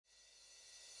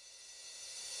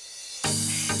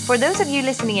For those of you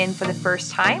listening in for the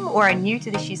first time or are new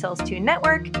to the She Sells 2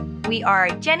 network, we are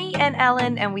Jenny and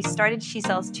Ellen, and we started She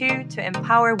Sells 2 to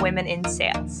empower women in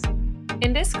sales.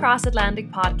 In this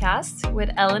cross-Atlantic podcast with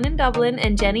Ellen in Dublin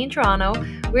and Jenny in Toronto,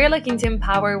 we're looking to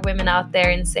empower women out there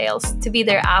in sales to be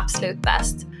their absolute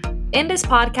best. In this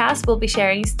podcast, we'll be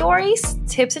sharing stories,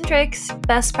 tips and tricks,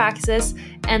 best practices,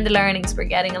 and the learnings we're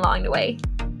getting along the way.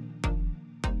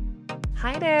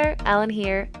 Hi there, Ellen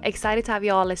here. Excited to have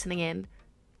you all listening in.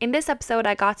 In this episode,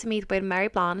 I got to meet with Mary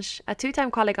Blanche, a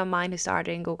two-time colleague of mine who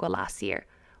started in Google last year.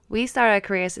 We started our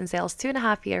careers in sales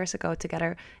 2.5 years ago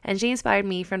together, and she inspired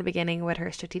me from the beginning with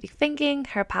her strategic thinking,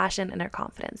 her passion, and her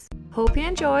confidence. Hope you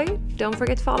enjoy. Don't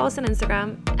forget to follow us on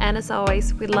Instagram. And as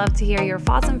always, we'd love to hear your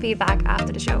thoughts and feedback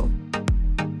after the show.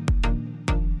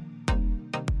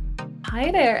 Hi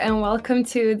there, and welcome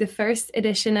to the first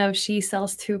edition of She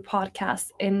Sells 2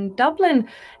 podcast in Dublin.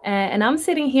 And I'm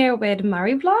sitting here with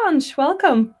Mary Blanche.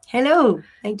 Welcome. Hello,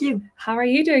 thank you. How are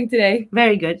you doing today?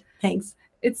 Very good, thanks.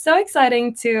 It's so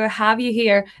exciting to have you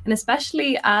here, and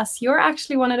especially as you're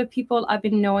actually one of the people I've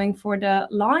been knowing for the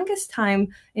longest time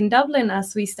in Dublin,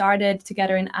 as we started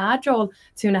together in AdRoll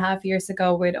 2.5 years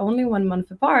ago with only 1 month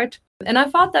apart. And I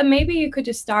thought that maybe you could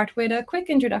just start with a quick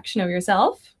introduction of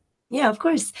yourself. Yeah, of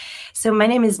course. So my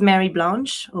name is Mary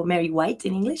Blanche, or Mary White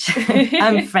in English.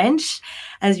 I'm French,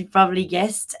 as you probably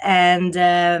guessed. And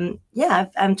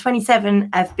I'm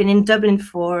 27. I've been in Dublin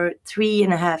for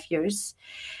 3.5 years.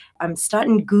 I'm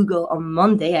starting Google on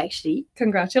Monday, actually.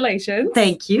 Congratulations.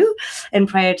 Thank you. And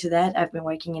prior to that, I've been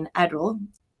working in AdRoll,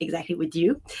 exactly with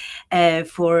you,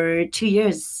 for 2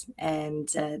 years. And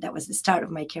that was the start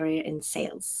of my career in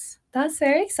sales. That's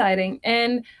very exciting.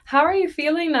 And how are you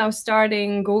feeling now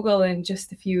starting Google in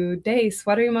just a few days?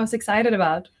 What are you most excited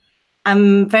about?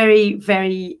 I'm very,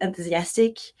 very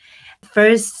enthusiastic.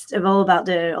 First of all, about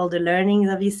all the learnings,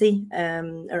 obviously,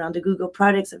 around the Google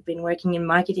products. I've been working in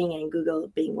marketing, and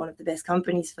Google being one of the best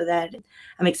companies for that.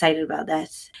 I'm excited about that.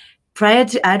 Prior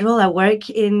to AdRoll, I work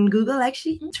in Google,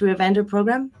 actually, through a vendor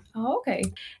program. Oh, okay.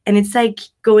 And it's like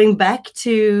going back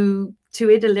to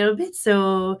it a little bit.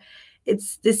 So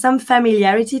there's some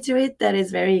familiarity to it that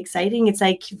is very exciting. It's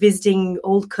like visiting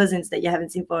old cousins that you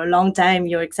haven't seen for a long time.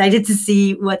 You're excited to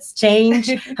see what's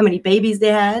changed, how many babies they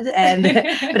had, and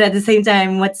but at the same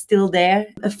time, what's still there.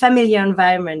 A familiar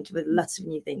environment with lots of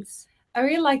new things. I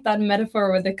really like that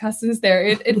metaphor with the cousins there.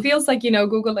 It feels like,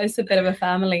 Google is a bit of a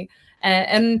family.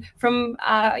 And from,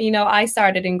 I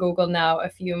started in Google now a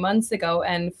few months ago,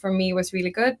 and for me it was really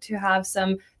good to have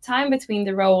some time between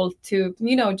the role to,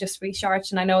 just recharge.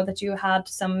 And I know that you had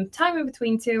some time in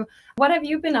between too. What have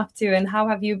you been up to, and how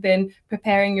have you been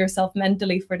preparing yourself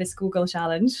mentally for this Google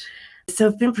challenge? So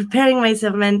I've been preparing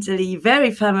myself mentally very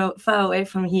far away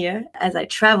from here as I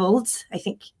traveled. I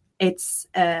think it's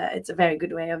a very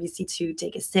good way, obviously, to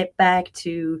take a step back,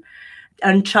 to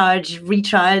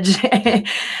recharge.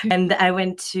 And I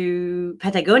went to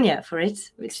Patagonia for it,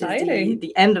 which Exciting. is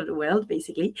the end of the world,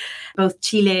 basically. Both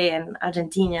Chile and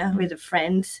Argentina with a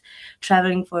friend,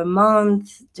 traveling for a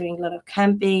month, doing a lot of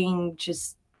camping,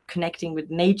 just connecting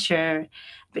with nature,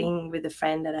 being with a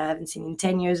friend that I haven't seen in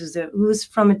 10 years, who's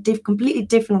from a completely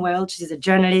different world. She's a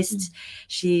journalist.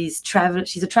 She's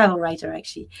a travel writer,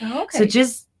 actually. Oh, okay. So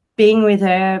just being with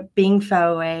her, being far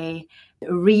away,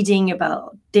 reading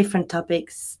about different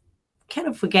topics, kind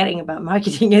of forgetting about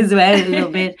marketing as well a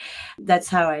little bit. That's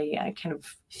how I kind of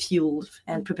fueled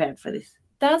and prepared for this.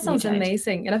 That sounds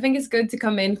amazing. And I think it's good to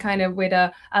come in kind of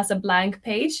as a blank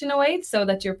page in a way, so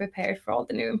that you're prepared for all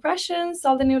the new impressions,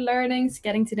 all the new learnings,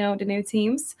 getting to know the new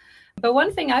teams. But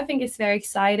one thing I think is very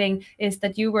exciting is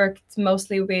that you worked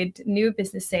mostly with new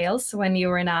business sales when you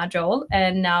were in AdRoll,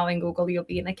 and now in Google you'll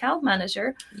be an account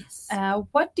manager. Yes.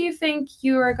 What do you think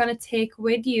you are going to take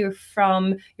with you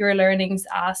from your learnings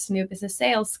as new business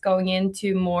sales going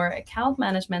into more account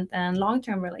management and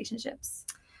long-term relationships?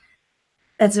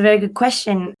 That's a very good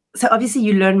question. So obviously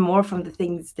you learn more from the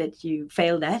things that you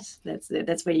failed at.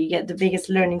 That's where you get the biggest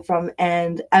learning from.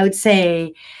 And I would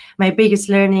say my biggest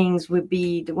learnings would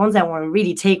be the ones I want to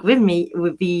really take with me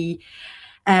would be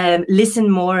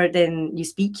listen more than you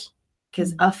speak.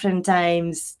 Because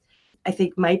oftentimes I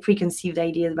think my preconceived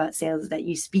ideas about sales is that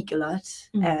you speak a lot.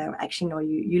 Actually, no,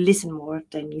 you listen more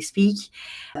than you speak.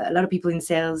 A lot of people in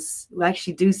sales who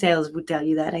actually do sales would tell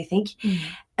you that, I think.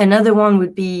 Another one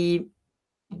would be,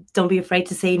 don't be afraid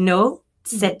to say no.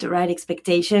 Set the right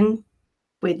expectation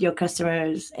with your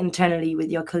customers, internally, with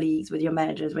your colleagues, with your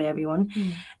managers, with everyone,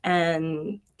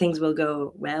 and things will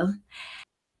go well.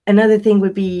 Another thing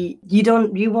would be you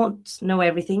won't know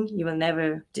everything. You will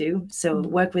never do. So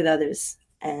work with others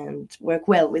and work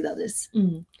well with others.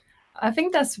 I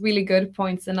think that's really good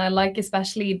points. And I like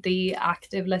especially the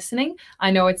active listening.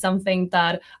 I know it's something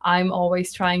that I'm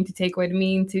always trying to take with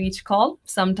me into each call.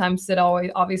 Sometimes it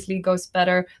always obviously goes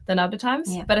better than other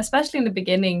times. Yeah. But especially in the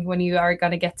beginning, when you are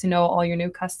going to get to know all your new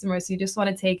customers, you just want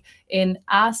to take in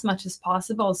as much as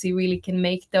possible so you really can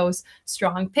make those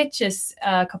strong pitches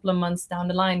a couple of months down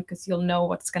the line, because you'll know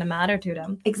what's going to matter to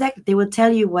them. Exactly. They will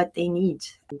tell you what they need.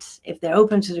 And if they're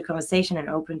open to the conversation and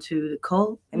open to the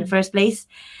call in the first place,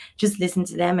 just listen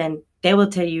to them and they will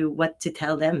tell you what to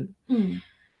tell them.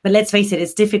 But let's face it,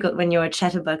 it's difficult when you're a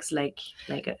chatterbox like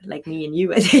me and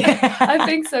you. I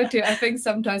think so too. I think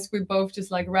sometimes we both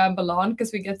just like ramble on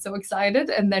because we get so excited,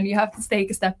 and then you have to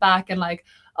take a step back and like,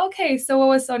 okay, so what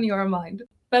was on your mind?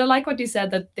 But I like what you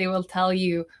said, that they will tell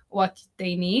you what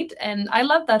they need. And I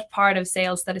love that part of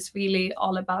sales that is really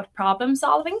all about problem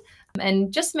solving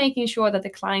and just making sure that the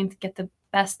client get the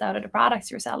best out of the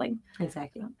products you're selling.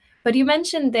 Exactly. But you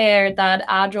mentioned there that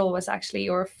Adroll was actually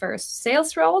your first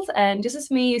sales role. And just as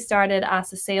me, you started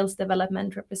as a sales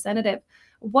development representative.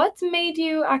 What made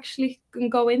you actually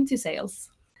go into sales?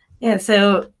 Yeah,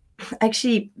 so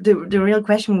actually the real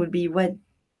question would be what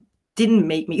didn't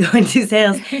make me go into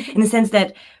sales, in the sense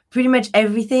that pretty much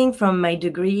everything from my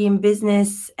degree in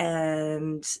business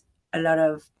and a lot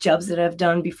of jobs that I've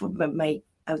done before, my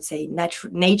I would say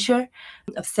nature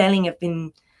of selling, I've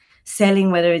been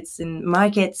selling, whether it's in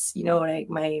markets, like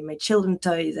my children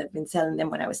toys, I've been selling them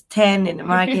when I was 10 in the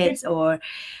markets, or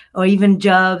even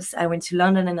jobs. I went to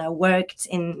London and I worked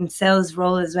in sales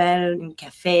role as well, in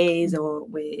cafes or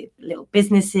with little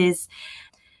businesses.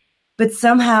 But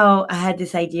somehow I had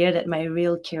this idea that my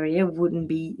real career wouldn't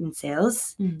be in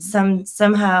sales.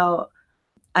 Somehow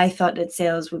I thought that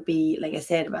sales would be, like I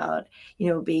said, about,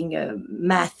 being a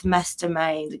math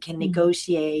mastermind who can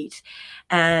negotiate.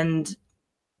 And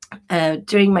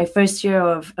during my first year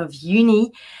of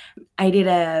uni, I did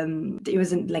it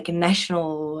was like a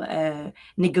national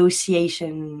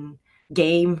negotiation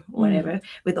game, whatever,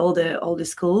 with all the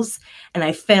schools, and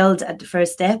I failed at the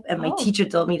first step, and my teacher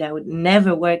told me that I would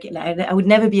never work, I would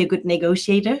never be a good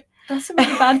negotiator. That's a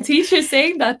really bad teacher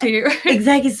saying that to you.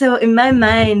 Exactly. So in my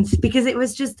mind, because it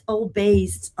was just all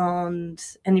based on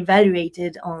and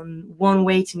evaluated on one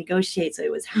way to negotiate, so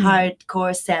it was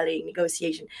hardcore selling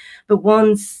negotiation. But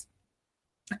once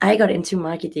I got into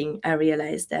marketing, I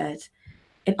realized that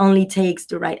it only takes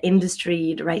the right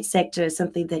industry, the right sector,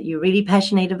 something that you're really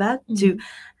passionate about, to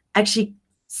actually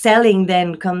selling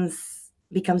then becomes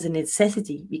a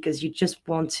necessity, because you just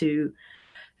want to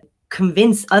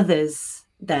convince others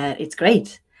that it's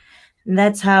great. And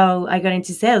that's how I got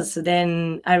into sales. So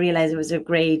then I realized it was a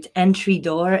great entry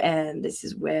door, and this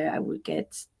is where I would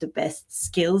get the best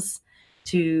skills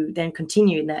to then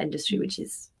continue in that industry, which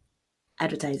is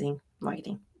advertising,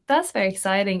 marketing. That's very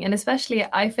exciting. And especially,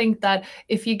 I think that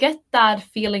if you get that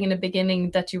feeling in the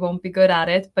beginning that you won't be good at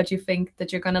it, but you think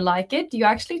that you're going to like it, you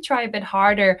actually try a bit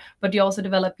harder, but you also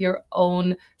develop your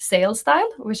own sales style,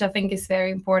 which I think is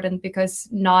very important, because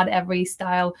not every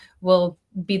style will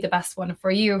be the best one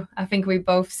for you. I think we've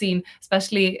both seen,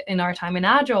 especially in our time in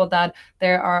Adroll, that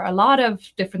there are a lot of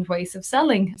different ways of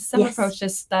selling, some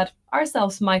approaches that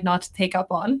ourselves might not take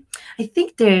up on. I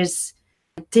think there's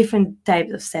different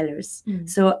types of sellers.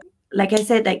 So like I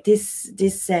said, like this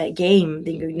game,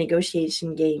 the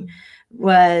negotiation game,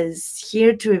 was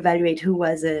here to evaluate who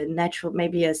was a natural,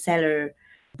 maybe a seller,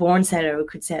 born seller, who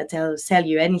could sell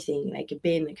you anything, like a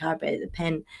bin, a carpet, a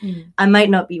pen. I might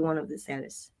not be one of the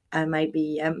sellers. I might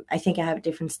be, I think I have a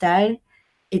different style.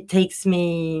 It takes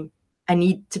me, I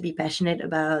need to be passionate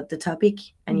about the topic.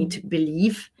 I need to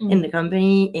believe in the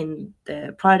company, in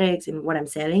the products, in what I'm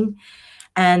selling.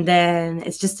 And then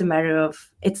it's just a matter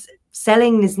of,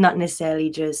 selling is not necessarily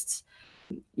just,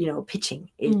 pitching.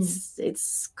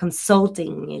 It's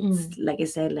consulting. It's like I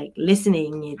said, like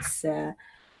listening.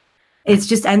 It's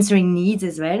just answering needs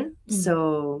as well.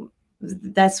 So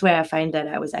that's where I find that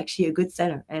I was actually a good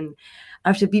seller. And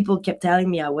after people kept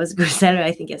telling me I was a good seller,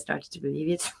 I think I started to believe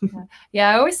it. Yeah,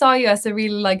 I always saw you as a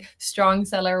really strong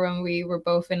seller when we were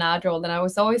both in Adroll, and I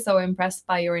was always so impressed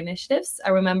by your initiatives. I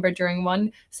remember during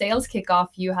one sales kickoff,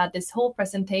 you had this whole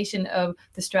presentation of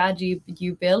the strategy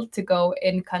you built to go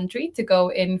in country, to go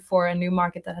in for a new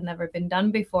market that had never been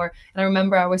done before. And I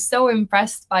remember I was so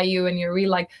impressed by you and your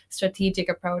real strategic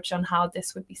approach on how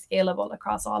this would be scalable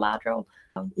across all Adroll.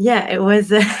 Yeah, it was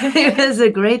a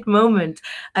great moment.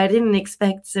 I didn't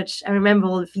expect such. I remember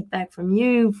all the feedback from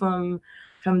you, from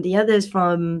the others,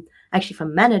 from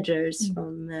managers.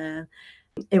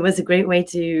 It was a great way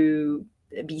to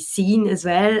be seen as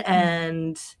well.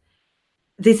 And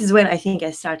this is when I think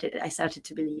I started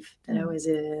to believe that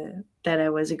I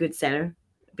was a good seller,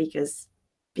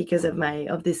 because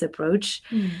of this approach.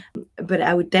 But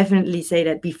I would definitely say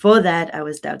that before that I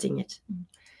was doubting it.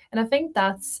 And I think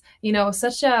that's,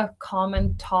 such a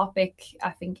common topic, I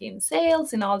think, in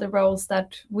sales, in all the roles,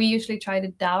 that we usually try to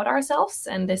doubt ourselves.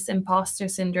 And this imposter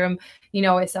syndrome,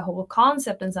 is a whole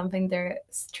concept and something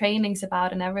there's trainings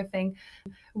about and everything.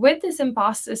 With this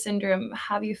imposter syndrome,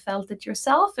 have you felt it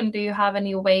yourself? And do you have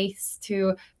any ways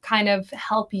to kind of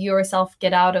help yourself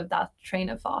get out of that train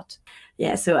of thought?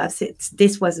 Yeah, so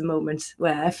this was a moment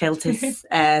where I felt it.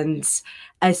 And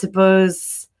I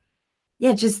suppose,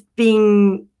 just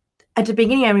being... At the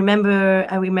beginning, I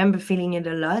remember feeling it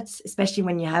a lot, especially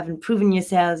when you haven't proven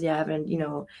yourselves, you haven't,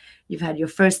 you've had your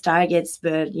first targets,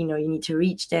 but, you need to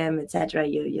reach them, etc.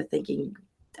 You're thinking,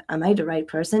 am I the right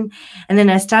person? And then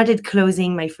I started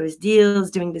closing my first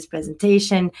deals, doing this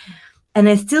presentation, and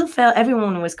I still felt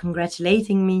everyone was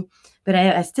congratulating me, but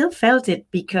I still felt it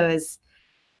because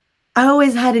I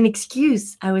always had an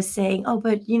excuse. I was saying, oh,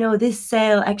 but this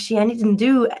sale, actually, I didn't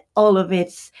do all of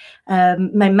it.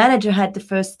 My manager had the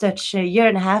first touch a year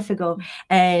and a half ago.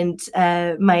 And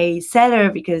my seller,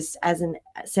 because as a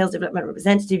sales development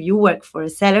representative, you work for a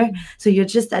seller. So you're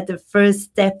just at the first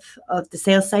step of the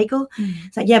sales cycle.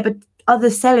 It's like, yeah, but other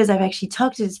sellers, I've actually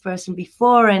talked to this person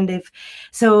before.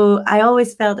 So I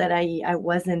always felt that I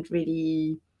wasn't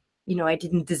really, I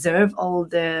didn't deserve all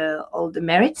the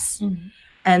merits.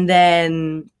 And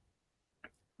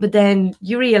but then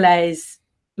you realize,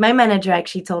 my manager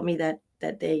actually told me that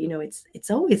they, it's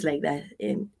always like that.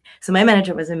 So my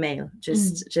manager was a male,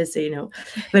 just so you know,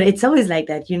 but it's always like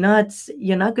that. You're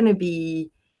not going to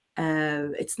be,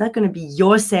 it's not going to be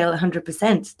your sale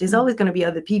 100%. There's always going to be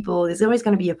other people. There's always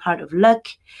going to be a part of luck.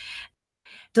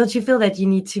 Don't you feel that you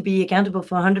need to be accountable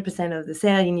for 100% of the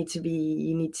sale? You need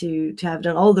to have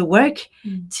done all the work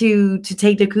to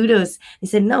take the kudos. He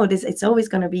said, no, it's always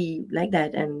going to be like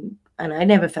that. And I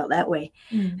never felt that way.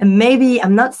 And maybe,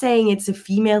 I'm not saying it's a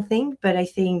female thing, but I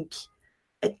think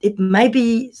it might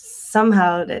be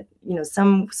somehow that,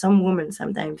 some women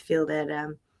sometimes feel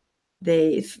that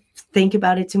they think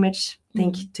about it too much,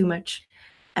 think too much.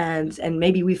 And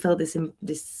maybe we feel this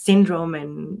syndrome,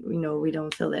 and we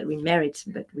don't feel that we merit,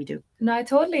 but we do. No, I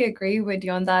totally agree with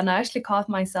you on that. And I actually caught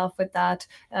myself with that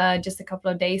just a couple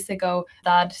of days ago,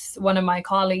 that one of my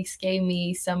colleagues gave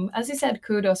me some, as you said,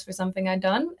 kudos for something I'd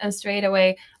done. And straight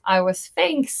away I was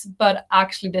thanks, but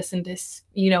actually this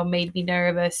made me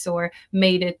nervous, or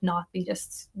made it not be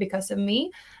just because of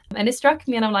me. And it struck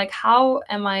me, and I'm like, how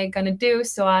am I going to do?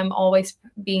 So I'm always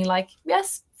being like,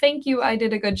 yes, thank you, I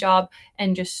did a good job,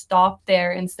 and just stop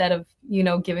there instead of,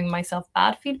 giving myself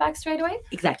bad feedback straight away.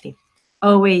 Exactly.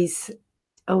 Always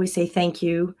say thank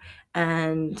you.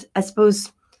 And I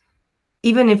suppose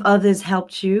even if others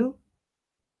helped you,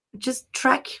 just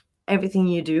track everything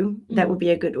you do. That would be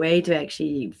a good way to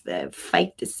actually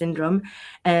fight the syndrome.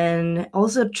 And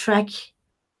also track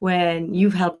when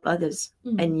you've helped others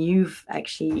and you've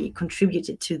actually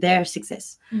contributed to their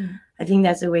success. I think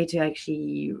that's a way to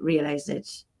actually realize that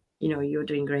you're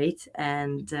doing great,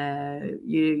 and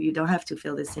you don't have to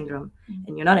feel this syndrome,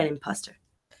 and you're not an imposter.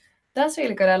 That's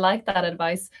really good. I like that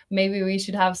advice. Maybe we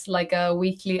should have like a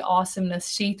weekly awesomeness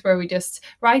sheet where we just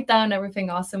write down everything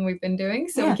awesome we've been doing,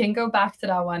 so we can go back to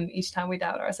that one each time we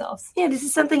doubt ourselves. Yeah, this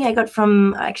is something I got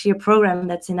from actually a program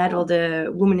that's in Adol,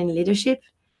 the Women in Leadership,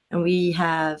 and we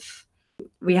have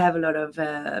a lot of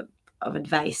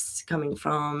advice coming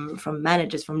from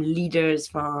managers, from leaders,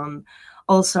 from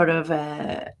all sort of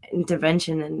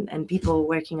intervention and people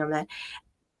working on that.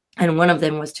 And one of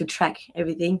them was to track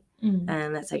everything.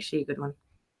 And that's actually a good one.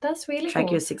 That's really track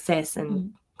cool. your success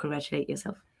and congratulate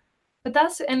yourself. But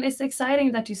and it's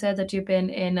exciting that you said that you've been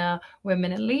in a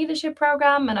Women in Leadership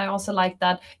program. And I also like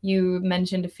that you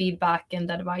mentioned the feedback and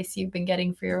the advice you've been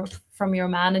getting from your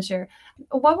manager.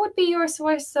 What would be your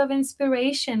source of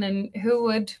inspiration, and who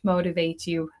would motivate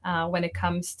you when it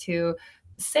comes to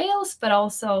sales, but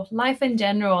also life in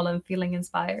general and feeling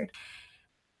inspired?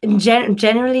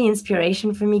 Generally,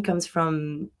 inspiration for me comes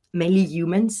from mainly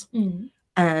humans.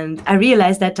 And I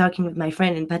realized that talking with my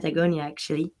friend in Patagonia,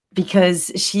 actually,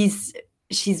 because she's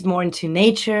more into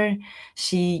nature.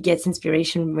 She gets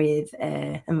inspiration with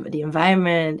the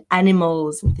environment,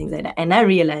 animals, and things like that. And I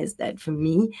realized that for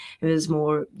me, it was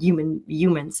more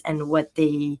humans and what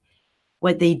they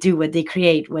do, what they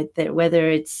create, whether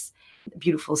it's a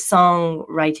beautiful song,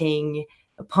 writing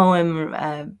a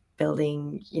poem,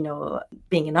 building,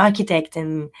 being an architect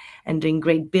and doing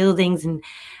great buildings,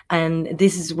 and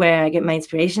this is where I get my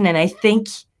inspiration. And I think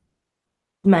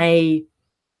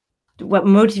what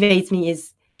motivates me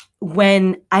is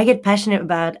when I get passionate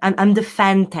about, I'm the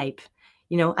fan type,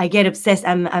 I get obsessed.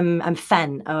 I'm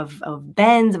fan of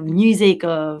bands, of music,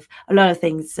 of a lot of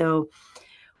things. So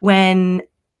when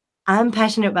I'm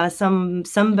passionate about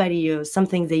somebody or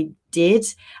something they did,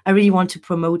 I really want to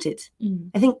promote it.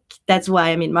 I think that's why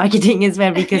I'm in marketing as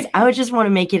well, because I would just want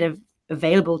to make it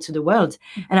available to the world,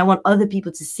 and I want other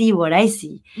people to see what I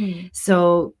see.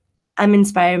 So I'm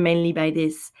inspired mainly by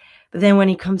this. But then when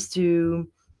it comes to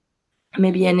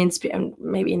maybe an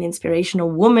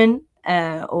inspirational woman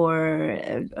or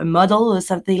a model or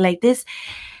something like this,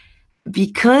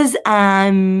 because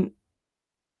I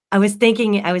was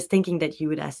thinking that you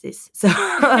would ask this, so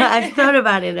I've thought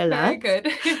about it a lot. Very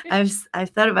good. I've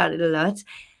thought about it a lot,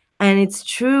 and it's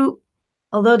true.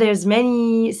 Although there's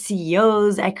many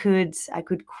CEOs I could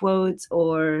quote,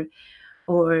 or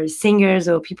singers,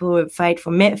 or people who fight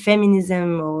for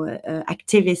feminism, or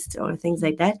activists, or things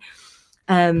like that.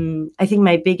 I think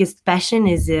my biggest passion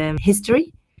is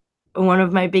history. One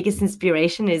of my biggest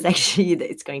inspiration is actually,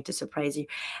 it's going to surprise you,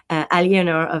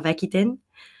 Aliénor of Aquitaine.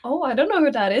 Oh, I don't know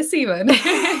who that is even.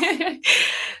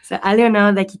 So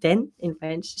Aliénor d'Aquitaine in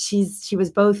French. She was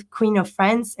both Queen of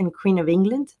France and Queen of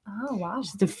England. Oh, wow.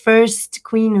 She's the first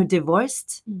queen who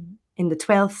divorced in the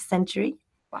 12th century.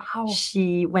 Wow.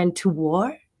 She went to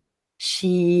war.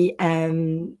 She's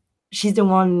the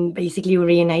one basically who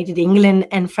reunited England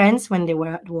and France when they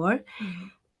were at war.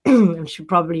 And she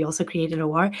probably also created a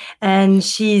war. And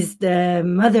she's the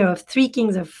mother of three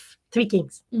kings.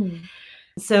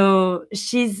 So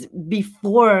she's,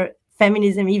 before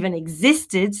feminism even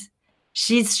existed,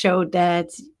 she's showed that,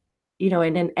 in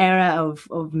an era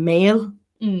of male,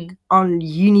 on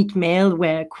unique male,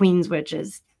 where queens were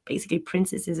just basically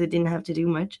princesses who didn't have to do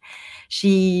much.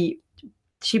 She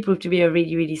proved to be a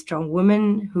really, really strong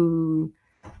woman who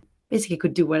basically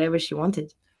could do whatever she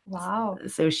wanted. Wow.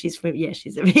 So she's a big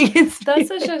inspiration. That's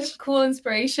such a cool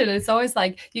inspiration. It's always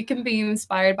like you can be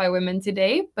inspired by women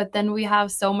today, but then we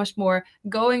have so much more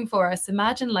going for us.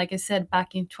 Imagine, like I said,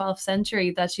 back in 12th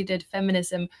century, that she did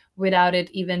feminism without it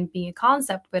even being a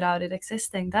concept, without it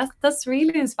existing. That's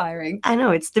really inspiring. I know,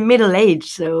 it's the Middle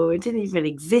Age, so it didn't even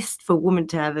exist for women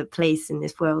to have a place in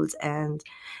this world. And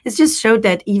it's just showed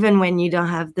that even when you don't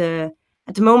have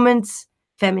at the moment,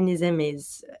 feminism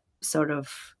is sort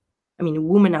of,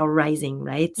 women are rising,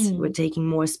 right? We're taking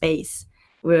more space.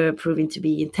 We're proving to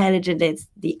be intelligent.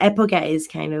 The epocha is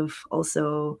kind of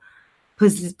also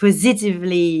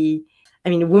positively.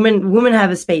 Women have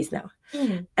a space now,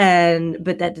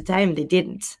 but at the time they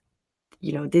didn't.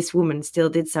 This woman still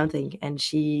did something, and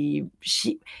she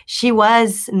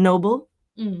was noble.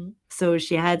 So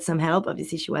she had some help.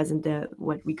 Obviously, she wasn't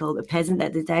what we call a peasant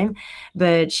at the time,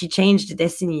 but she changed the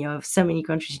destiny of so many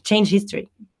countries. She changed history.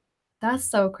 That's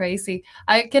so crazy.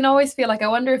 I can always feel like, I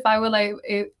wonder if I will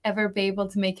ever be able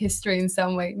to make history in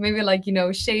some way. Maybe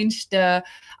change the,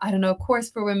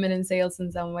 course for women in sales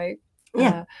in some way.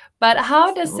 Yeah. But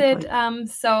how does it,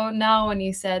 so now when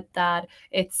you said that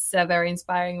it's very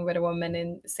inspiring with a woman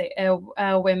in, say,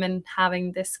 women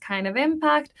having this kind of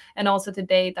impact, and also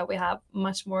today that we have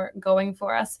much more going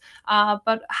for us.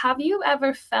 But have you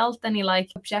ever felt any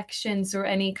objections or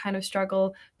any kind of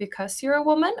struggle because you're a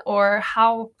woman, or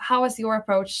how is your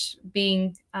approach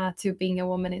to being a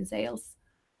woman in sales?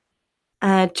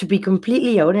 To be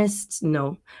completely honest,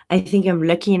 no. I think I'm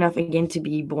lucky enough again to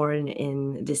be born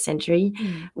in this century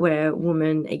where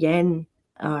women again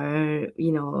are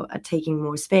taking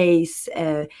more space.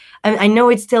 I know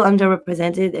it's still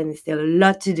underrepresented and there's still a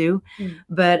lot to do,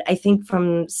 but I think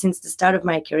since the start of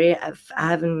my career, I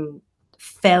haven't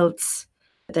felt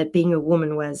that being a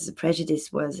woman was a prejudice,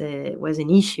 was an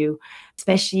issue,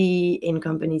 especially in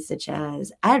companies such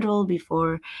as Adroll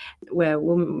before, where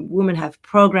women have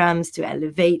programs to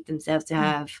elevate themselves, to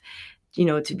have,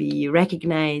 to be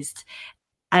recognized.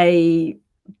 Being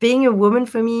a woman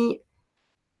for me,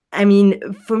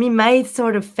 my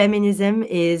sort of feminism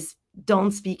is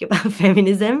don't speak about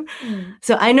feminism.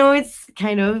 So I know it's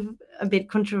kind of a bit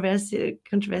controversial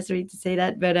to say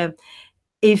that, but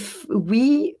if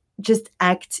we just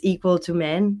act equal to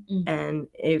men, and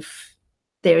if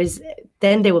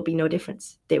then there will be no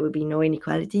difference. There will be no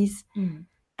inequalities,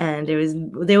 and there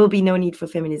will be no need for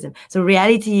feminism. So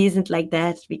reality isn't like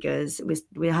that, because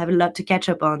we have a lot to catch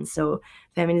up on. So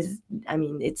feminism,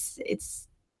 it's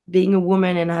being a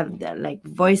woman and have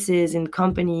voices in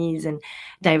companies and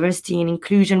diversity and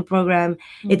inclusion program.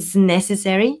 It's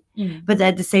necessary, but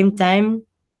at the same time,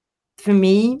 for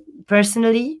me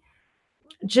personally,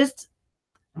 just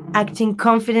acting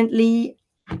confidently,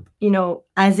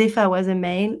 as if I was a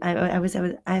man. As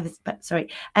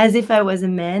if I was a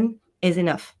man is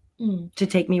enough to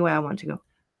take me where I want to go.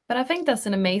 But I think that's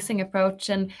an amazing approach.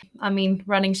 And I mean,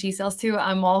 running She Sells Too,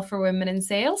 I'm all for women in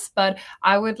sales, but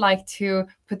I would like to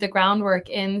put the groundwork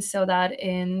in so that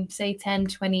in, say, 10,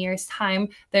 20 years' time,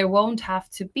 there won't have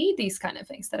to be these kind of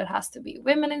things, that it has to be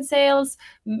women in sales,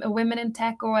 women in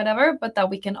tech or whatever, but that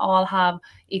we can all have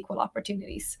equal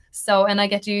opportunities. So, and I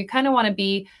get you kind of want to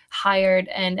be hired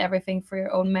and everything for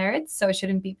your own merits. So it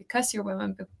shouldn't be because you're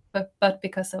women, but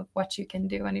because of what you can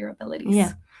do and your abilities.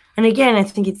 Yeah. And again, I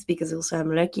think it's because also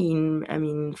I'm lucky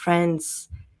in France,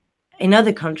 in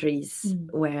other countries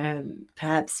where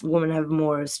perhaps women have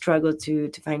more struggled to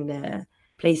find a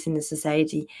place in the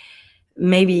society.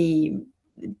 Maybe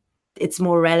it's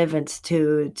more relevant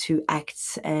to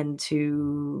act and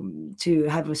to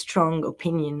have a strong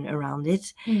opinion around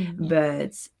it.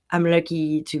 But I'm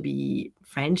lucky to be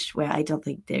French, where I don't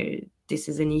think this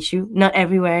is an issue. Not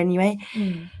everywhere anyway.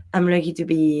 I'm lucky to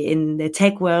be in the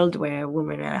tech world where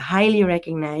women are highly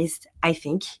recognized, I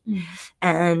think.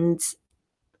 And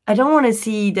I don't want to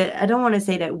say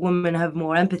that women have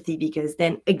more empathy, because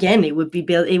then again it would be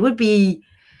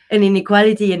an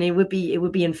inequality, and it would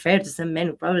be unfair to some men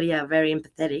who probably are very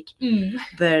empathetic.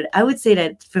 But I would say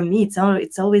that for me it's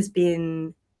always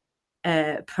been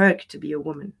a perk to be a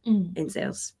woman in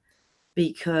sales,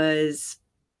 because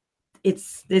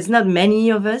there's not many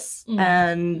of us,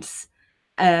 and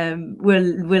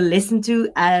we're listened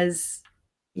to as,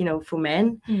 for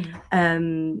men.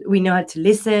 We know how to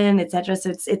listen, etc.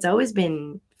 So it's always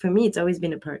been, for me, it's always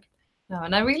been a perk. No,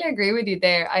 and I really agree with you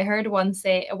there. I heard one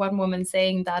woman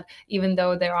saying that even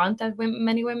though there aren't that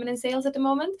many women in sales at the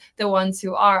moment, the ones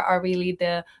who are really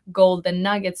the golden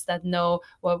nuggets that know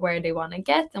where they want to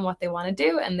get and what they want to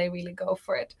do, and they really go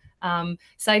for it.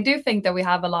 So I do think that we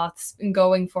have a lot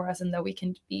going for us, and that we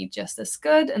can be just as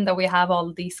good, and that we have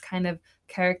all these kind of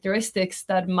characteristics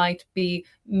that might be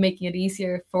making it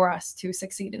easier for us to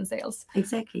succeed in sales.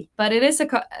 Exactly. But it is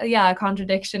a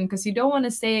contradiction, because you don't want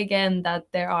to say again that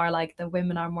there are like the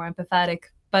women are more empathetic,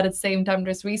 but at the same time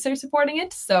there's research supporting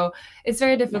it. So it's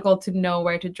very difficult to know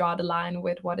where to draw the line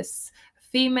with what is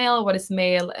female, what is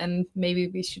male, and maybe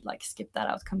we should like skip that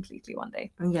out completely one day.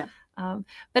 Yeah.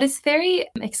 But it's very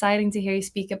exciting to hear you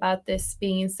speak about this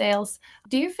being in sales.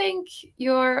 Do you think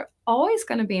you're always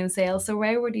going to be in sales, or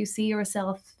where would you see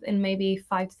yourself in maybe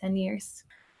 5 to 10 years?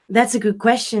 That's a good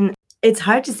question. It's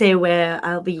hard to say where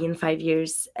I'll be in 5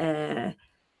 years. In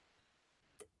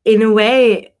a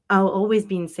way, I'll always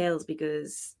be in sales,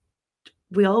 because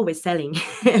we're always selling.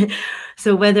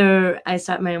 So whether I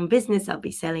start my own business, I'll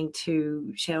be selling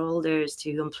to shareholders,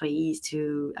 to employees,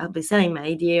 I'll be selling my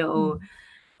idea, or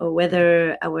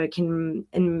whether I work in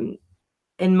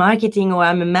marketing or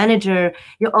I'm a manager,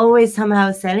 you're always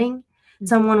somehow selling.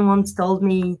 Someone once told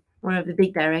me, one of the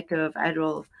big director of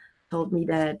Adroll told me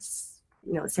that,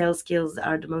 sales skills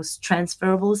are the most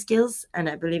transferable skills. And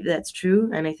I believe that's true.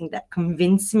 And I think that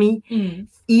convinced me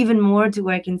even more to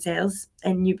work in sales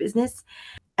and new business.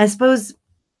 I suppose,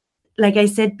 like I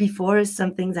said before,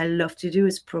 some things I love to do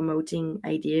is promoting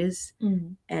ideas.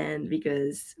 And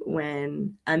because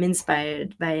when I'm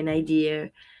inspired by an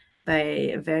idea,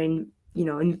 by a very,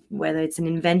 whether it's an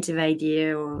inventive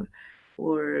idea or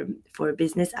for a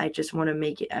business, I just want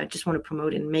to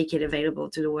promote and make it available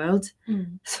to the world.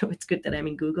 So it's good that I'm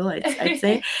in Google, I'd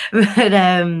say. But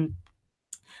I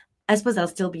suppose I'll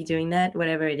still be doing that,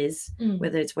 whatever it is,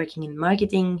 whether it's working in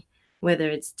marketing, whether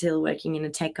it's still working in a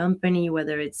tech company,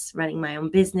 whether it's running my own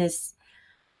business,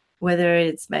 whether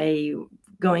it's by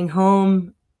going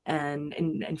home and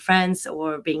in France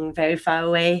or being very far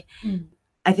away.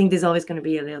 I think there's always going to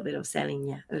be a little bit of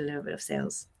selling, a little bit of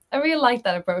sales. I really like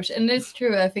that approach. And it's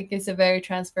true. I think it's a very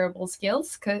transferable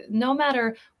skills, because no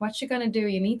matter what you're going to do,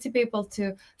 you need to be able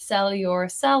to sell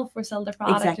yourself or sell the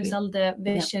product or sell the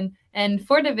vision. Yep. And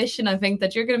for the vision, I think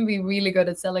that you're going to be really good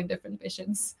at selling different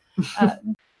visions.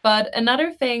 But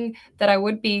another thing that I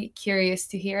would be curious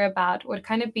to hear about would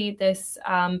kind of be this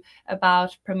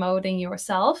about promoting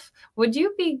yourself. Would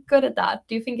you be good at that?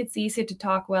 Do you think it's easier to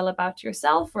talk well about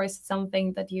yourself, or is it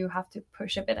something that you have to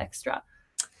push a bit extra?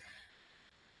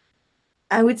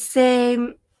 I would say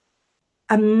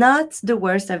I'm not the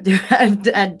worst at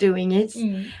doing it.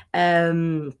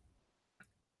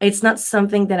 It's not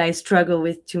something that I struggle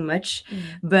with too much,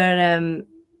 but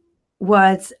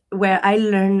where I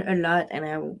learn a lot, and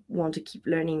I want to keep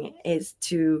learning, is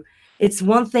it's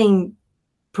one thing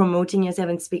promoting yourself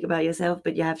and speak about yourself,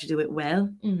 but you have to do it well.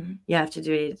 You have to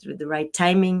do it with the right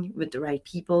timing, with the right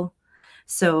people.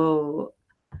 So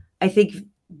I think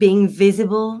being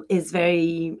visible is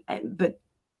you have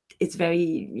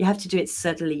to do it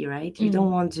subtly, right? You don't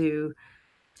want to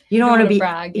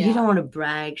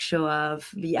brag, show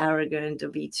off, be arrogant, or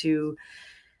be too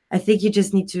I think you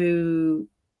just need to,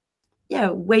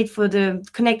 wait for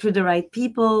connect with the right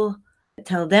people,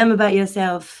 tell them about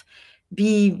yourself,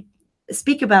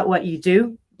 speak about what you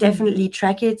do, definitely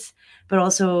track it, but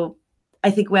also I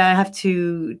think where I have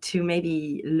to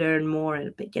maybe learn more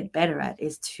and get better at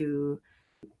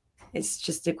it's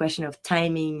just a question of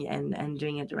timing and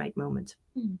doing it at the right moment.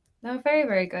 No, very,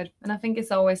 very good. And I think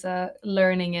it's always a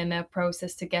learning and a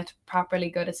process to get properly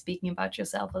good at speaking about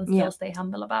yourself and still stay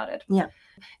humble about it. Yeah.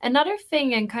 Another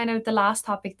thing, and kind of the last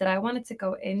topic that I wanted to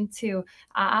go into,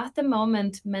 at the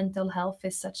moment, mental health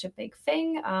is such a big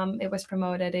thing. It was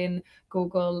promoted in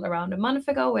Google around a month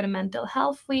ago with a mental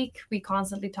health week. We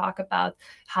constantly talk about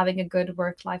having a good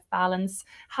work-life balance.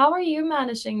 How are you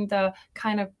managing the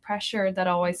kind of pressure that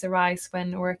always arises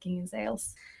when working in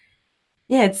sales?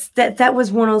 Yeah, it's that was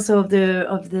one also of the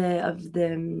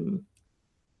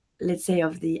let's say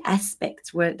of the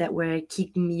aspects that were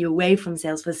keeping me away from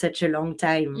sales for such a long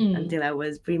time until I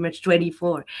was pretty much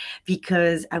 24,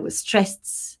 because I was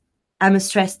stressed. I'm a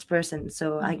stressed person,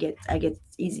 so I get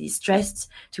easily stressed,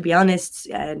 to be honest,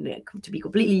 and to be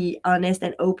completely honest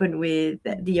and open with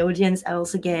the audience. I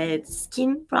also get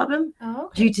skin problem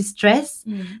due to stress.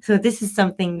 So this is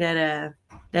something that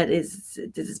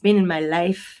has been in my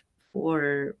life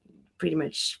for pretty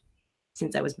much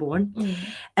since I was born.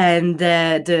 And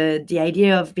the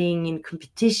idea of being in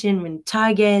competition with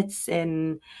targets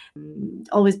and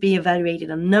always be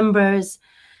evaluated on numbers,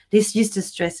 this used to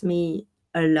stress me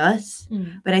a lot.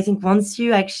 But I think once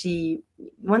you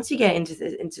get into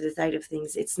the side of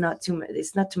things, it's not too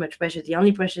much pressure. The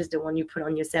only pressure is the one you put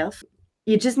on yourself.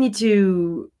 You just need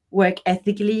to work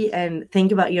ethically and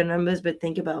think about your numbers, but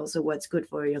think about also what's good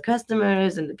for your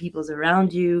customers and the people's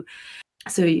around you.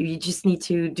 So you just need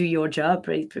to do your job,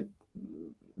 right,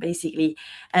 basically.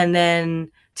 And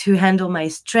then to handle my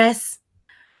stress,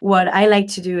 what I like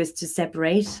to do is to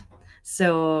separate.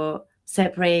 So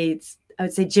separate, I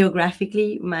would say,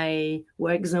 geographically, my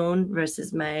work zone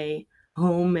versus my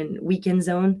home and weekend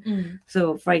zone.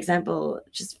 So, for example,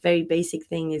 just very basic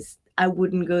thing is I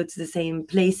wouldn't go to the same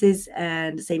places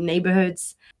and the same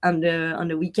neighborhoods on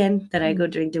the weekend that I go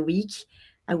during the week.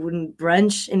 I wouldn't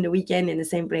brunch in the weekend in the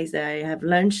same place that I have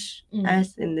lunch at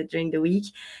during the week.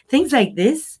 Things like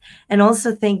this. And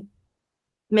also think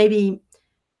maybe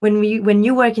when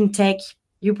you work in tech,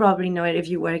 you probably know it if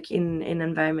you work in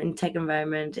tech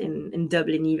environment in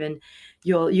Dublin even,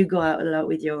 you go out a lot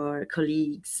with your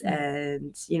colleagues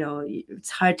and it's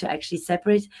hard to actually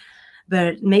separate.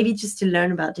 But maybe just to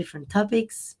learn about different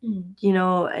topics,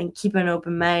 and keep an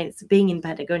open mind. So being in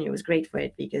Patagonia was great for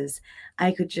it because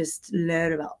I could just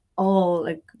learn about all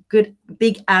a good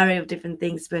big array of different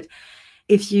things. But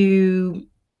if you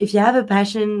have a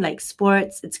passion like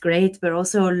sports, it's great, but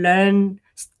also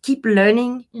keep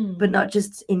learning, but not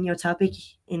just in your topic,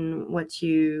 in what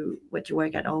you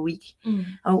work at all week,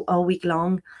 all week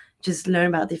long. Just learn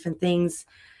about different things.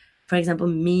 For example,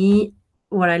 me,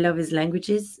 what I love is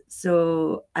languages.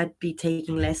 So I'd be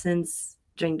taking lessons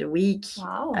during the week.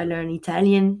 Wow. I learn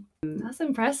Italian. That's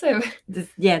impressive. This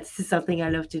is something I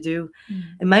love to do.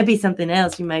 It might be something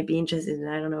else. You might be interested in,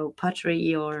 I don't know,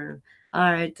 pottery or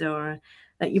art, or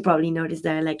like you probably noticed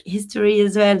that I like history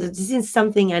as well. This is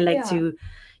something I like to,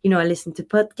 I listen to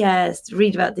podcasts,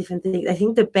 read about different things. I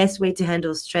think the best way to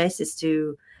handle stress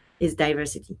is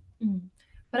diversity.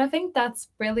 But I think that's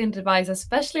brilliant advice,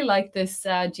 especially like this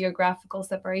geographical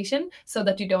separation, so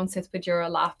that you don't sit with your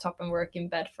laptop and work in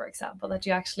bed, for example, that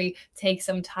you actually take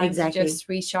some time to just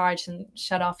recharge and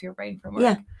shut off your brain from work.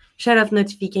 Yeah, shut off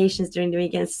notifications during the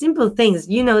weekend. Simple things,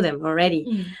 you know them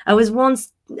already. I was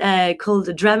once called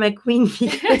a drama queen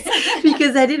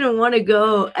because I didn't want to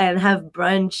go and have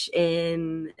brunch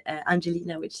in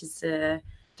Angelina, which is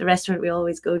the restaurant we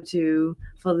always go to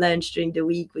for lunch during the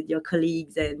week with your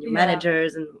colleagues and your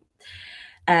managers, and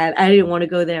I didn't want to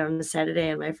go there on a Saturday,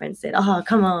 and my friend said, "Oh,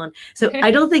 come on." So I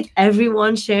don't think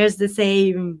everyone shares the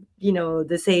same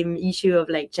issue of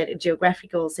like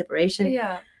geographical separation.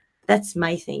 Yeah, that's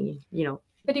my thing.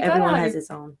 But everyone has its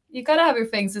own. You gotta have your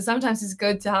things. So sometimes it's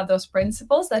good to have those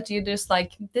principles that you just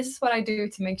like, this is what I do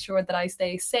to make sure that I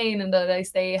stay sane and that I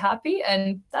stay happy.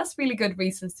 And that's really good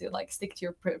reasons to like stick to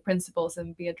your principles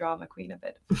and be a drama queen a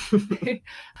bit.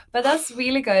 But that's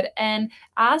really good. And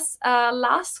as a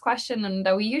last question, and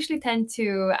that we usually tend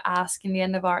to ask in the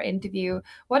end of our interview,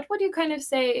 what would you kind of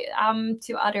say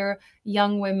to other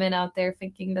young women out there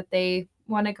thinking that they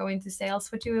want to go into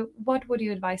sales? What would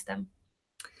you advise them?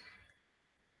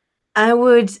 I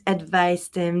would advise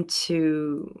them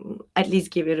to at least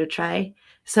give it a try.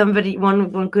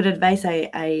 One good advice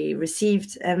I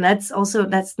received, and that's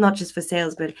not just for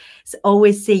sales, but it's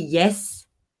always say yes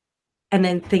and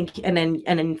then think, and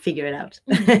then figure it out,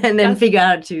 Mhm. and then figure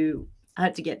out how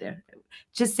to get there.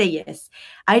 Just say yes.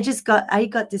 I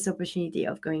got this opportunity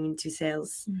of going into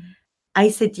sales. Mhm. I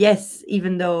said yes,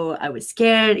 even though I was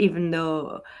scared, even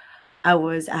though I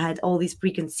had all these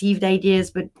preconceived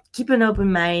ideas, but keep an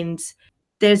open mind.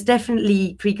 There's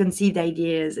definitely preconceived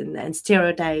ideas and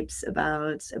stereotypes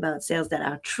about sales that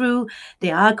are true.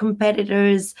 They are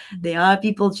competitors. They are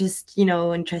people just,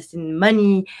 interested in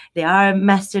money. They are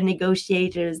master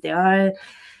negotiators. They are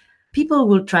people who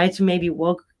will try to maybe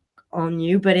walk on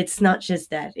you, but it's not just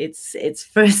that. It's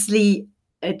firstly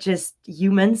just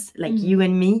humans like Mhm. you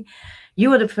and me. You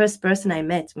were the first person I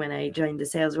met when I joined the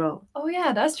sales role. Oh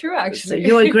yeah, that's true So actually.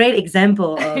 you're a great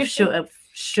example of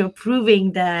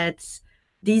proving that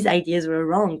these ideas were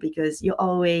wrong, because you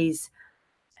always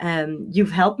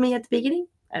you've helped me at the beginning.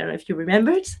 I don't know if you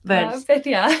remembered, but But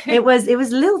yeah. it was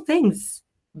little things,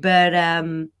 but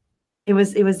it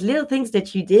was little things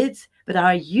that you did, but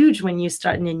are huge when you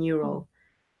start in a new role.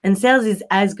 And sales is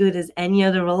as good as any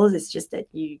other roles. It's just that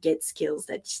you get skills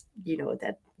that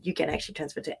that you can actually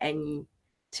transfer to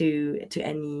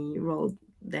any role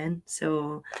then.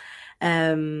 So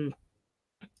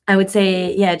I would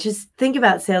say, yeah, just think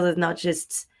about sales as not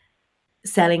just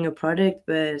selling a product,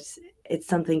 but it's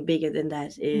something bigger than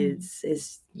that.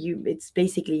 It's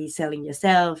basically selling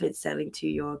yourself, it's selling to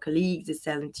your colleagues, it's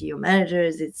selling to your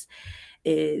managers, it's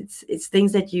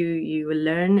things that you will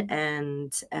learn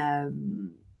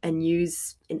and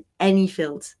use in any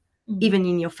field, even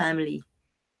in your family,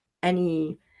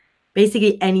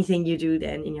 basically anything you do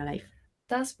then in your life.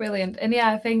 That's brilliant. And yeah,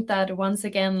 I think that once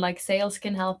again, like sales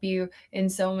can help you in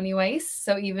so many ways.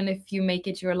 So even if you make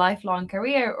it your lifelong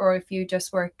career, or if you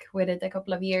just work with it a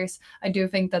couple of years, I do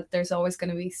think that there's always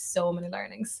going to be so many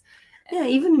learnings. Yeah,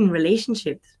 even in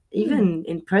relationships, even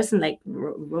in person, like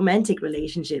romantic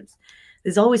relationships,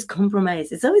 there's always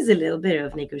compromise. It's always a little bit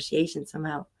of negotiation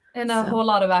somehow. And a whole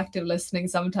lot of active listening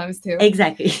sometimes too.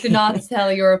 Exactly. Do not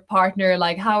tell your partner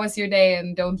like, how was your day?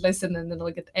 And don't listen, and then they'll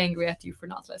get angry at you for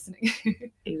not listening.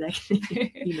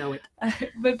 Exactly. You know it.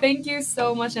 But thank you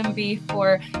so much, MB,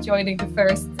 for joining the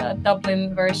first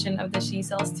Dublin version of the She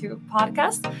Sells 2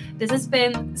 podcast. This has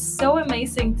been so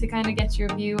amazing to kind of get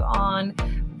your view on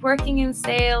working in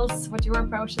sales, what your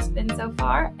approach has been so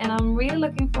far. And I'm really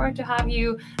looking forward to have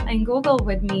you in Google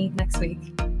with me next week.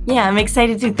 Yeah, I'm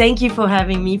excited to thank you for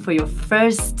having me for your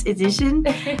first edition.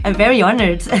 I'm very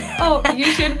honored. Oh, you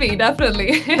should be,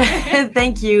 definitely.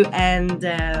 Thank you. And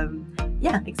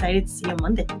yeah, excited to see you on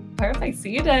Monday. Perfect. See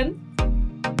you then.